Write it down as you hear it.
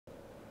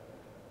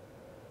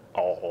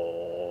Alrighty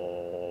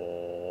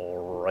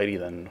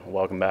then,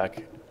 welcome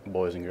back,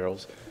 boys and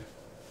girls.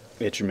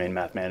 It's your main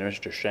math manager,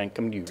 Mr. Shank,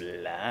 coming to you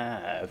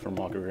live from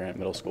Walker Grant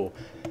Middle School.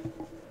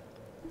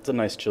 It's a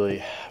nice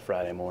chilly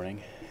Friday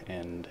morning,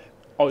 and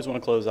always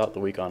want to close out the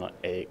week on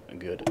a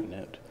good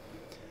note.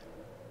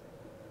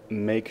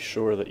 Make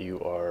sure that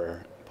you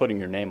are putting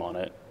your name on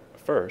it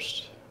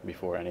first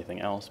before anything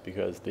else,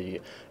 because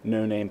the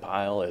no-name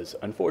pile is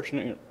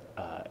unfortunately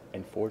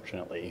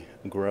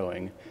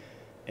growing,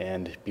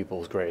 and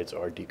people's grades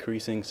are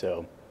decreasing,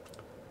 so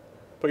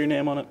put your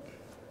name on it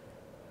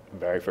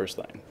very first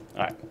thing.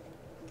 All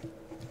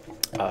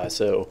right.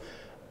 So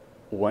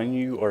when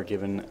you are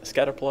given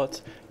scatter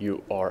plots,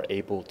 you are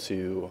able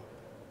to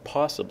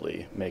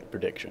possibly make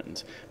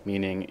predictions,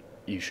 meaning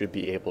you should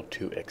be able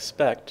to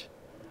expect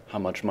how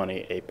much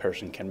money a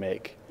person can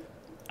make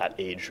at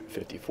age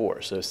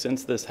 54. So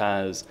since this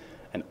has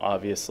an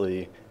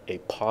obviously a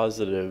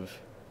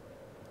positive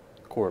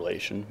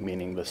correlation,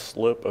 meaning the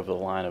slope of the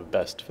line of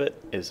best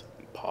fit is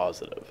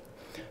positive.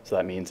 So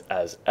that means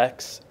as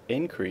x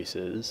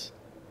increases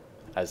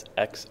our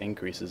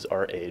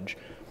age,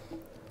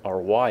 our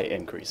y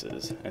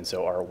increases, and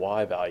so our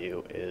y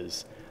value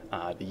is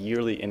the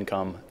yearly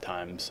income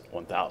times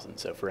 1,000.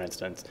 So for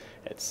instance,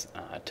 it's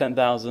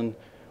 10,000,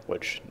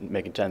 which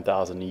making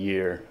 10,000 a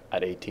year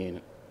at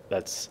 18,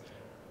 that's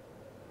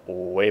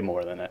way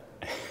more than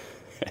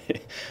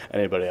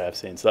anybody I've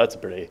seen. So that's a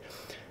pretty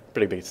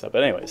big step.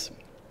 But anyways,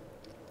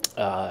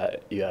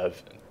 you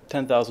have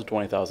 10,000,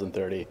 20,000,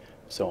 30,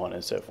 so on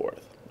and so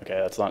forth. Okay,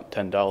 that's not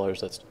 $10,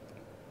 that's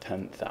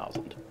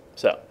 10,000.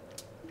 So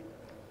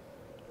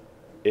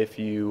if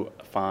you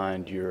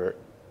find you're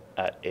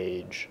at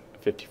age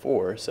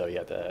 54, so you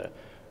have to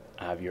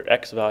have your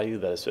x value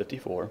that is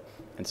 54,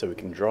 and so we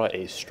can draw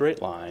a straight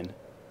line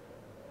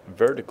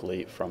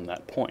vertically from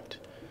that point.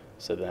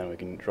 So then we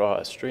can draw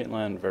a straight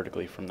line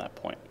vertically from that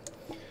point.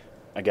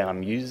 Again,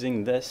 I'm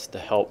using this to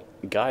help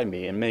guide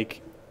me and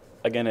make,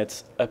 again,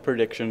 it's a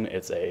prediction,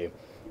 it's a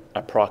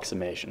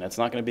approximation. It's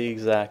not going to be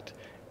exact,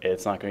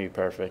 it's not going to be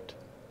perfect,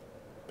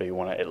 but you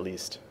want to at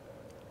least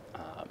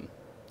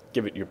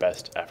give it your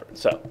best effort.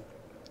 So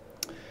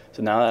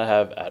now that I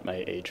have at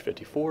my age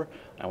 54,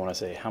 I want to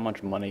say how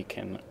much money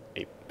can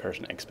a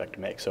person expect to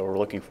make. So we're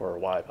looking for a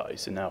y value.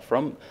 So now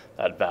from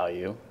that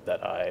value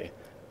that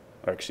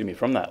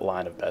from that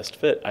line of best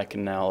fit, I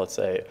can now, let's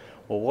say,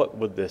 well, what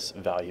would this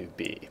value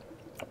be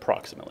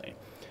approximately?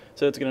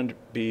 So it's going to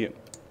be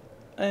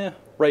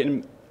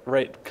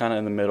right kind of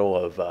in the middle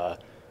of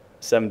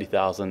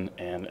 70,000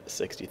 and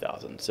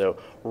 60,000. So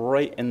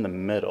right in the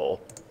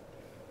middle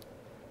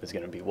is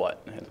going to be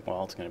what?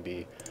 Well, it's going to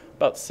be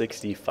about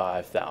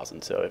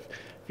 65,000. So if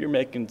you're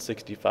making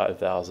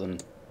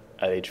 65,000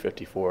 at age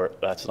 54,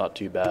 that's not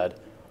too bad.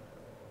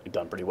 You've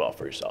done pretty well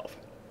for yourself.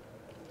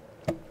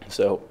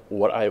 So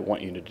what I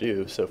want you to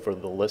do, so for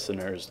the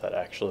listeners that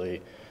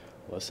actually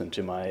listen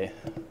to my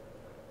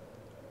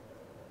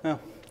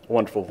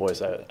wonderful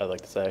voice, I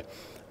like to say,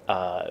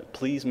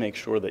 please make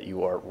sure that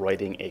you are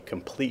writing a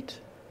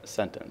complete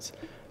sentence.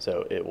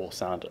 So it will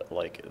sound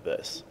like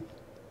this.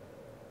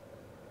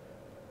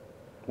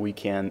 We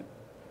can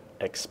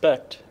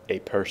expect a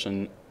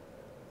person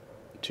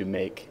to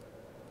make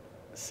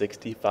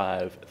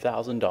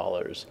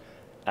 $65,000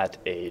 at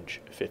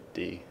age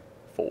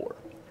 54.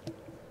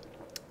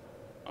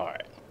 All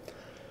right,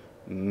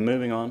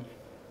 moving on.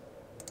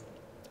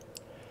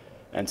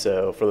 And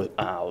so for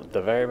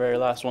the very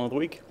last one of the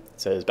week,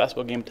 it says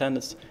basketball game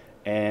attendance,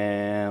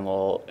 and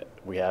well,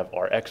 we have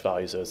our x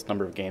value, so it's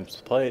number of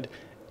games played,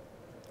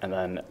 and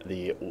then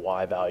the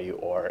y value,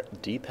 or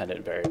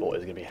dependent variable,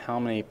 is going to be how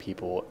many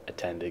people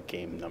attended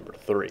game number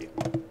 3.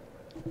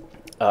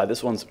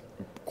 This one's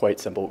quite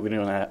simple. We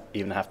don't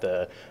even have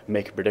to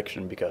make a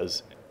prediction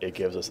because it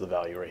gives us the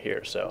value right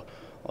here. So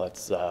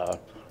let's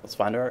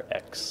find our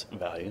x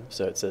value.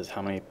 So it says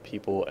how many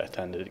people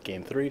attended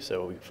game 3.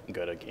 So we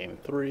go to game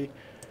 3,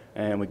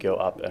 and we go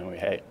up, and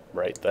hey,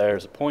 right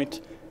there's a point,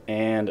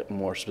 and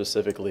more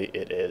specifically,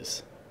 it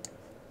is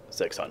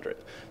 600.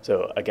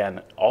 So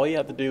again, all you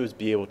have to do is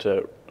be able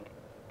to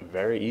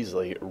very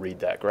easily read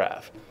that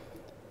graph.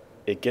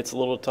 It gets a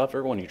little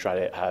tougher when you try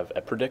to have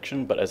a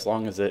prediction, but as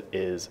long as it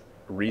is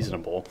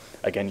reasonable,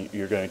 again,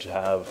 you're going to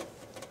have,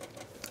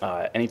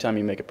 anytime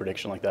you make a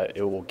prediction like that,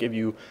 it will give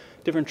you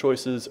different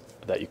choices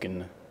that you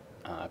can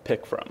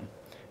pick from.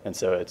 And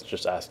so it's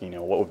just asking,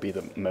 what would be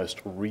the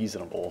most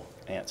reasonable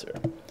answer.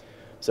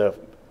 So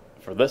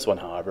for this one,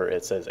 however,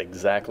 it says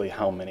exactly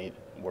how many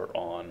were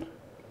on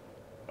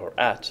or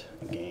at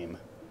game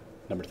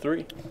number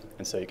 3,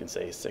 and so you can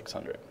say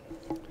 600.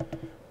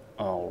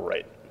 All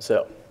right,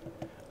 so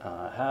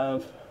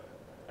have,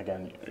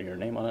 again, your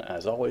name on it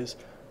as always.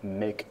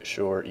 Make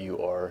sure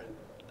you are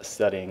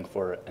studying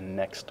for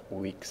next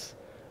week's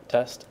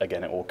test.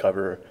 Again, it will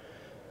cover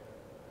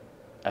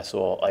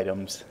SOL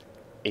items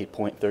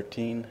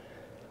 8.13,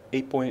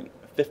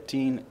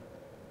 8.15,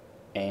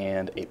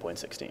 and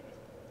 8.16.